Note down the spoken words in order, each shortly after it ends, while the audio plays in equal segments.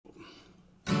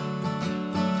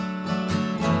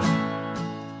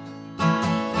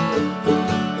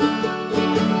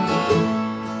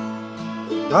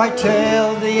I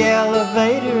tell the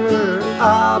elevator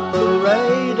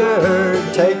operator,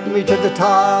 take me to the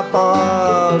top,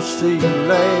 I'll see you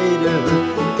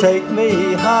later. Take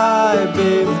me high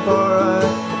before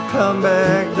I come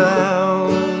back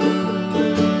down.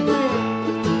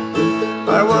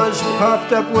 I was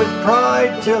puffed up with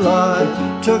pride till I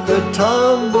took a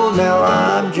tumble. Now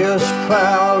I'm just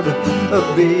proud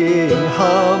of being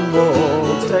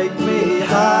humble. Take me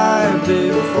high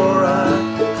before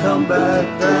I come back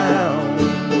down.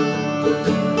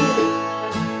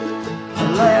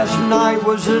 Last night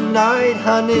was a night,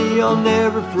 honey, I'll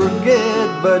never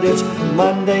forget. But it's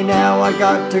Monday now, I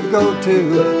got to go to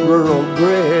Rural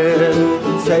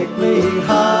Grid. Take me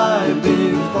high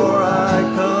before I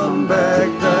come back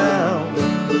down.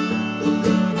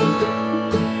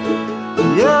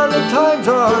 Yeah, the times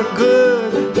are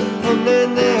good, and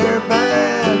then they're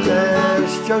bad.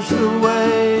 That's just the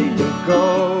way it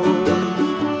goes.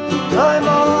 I'm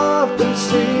off to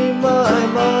see my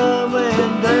mom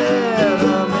and dad.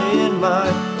 I'm in my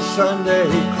Sunday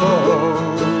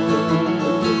clothes.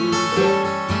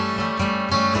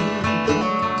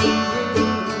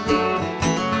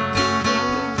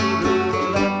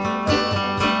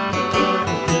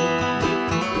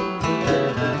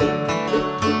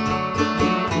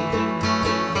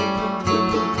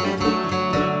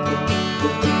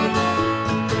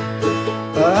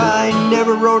 I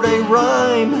never wrote a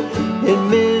rhyme in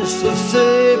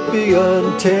Mississippi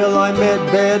until I met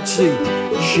Betsy.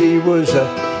 She was a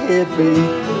hippie.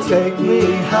 Take me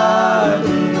high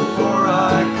before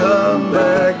I come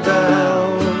back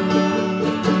down.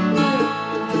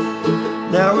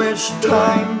 Now it's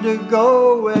time to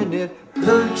go and it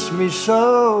hurts me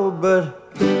so,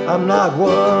 but I'm not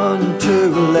one to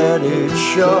let it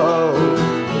show.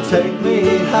 Take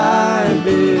me high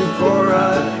before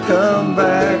I come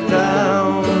back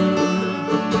down.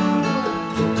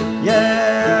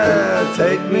 Yeah,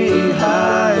 take me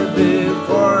high before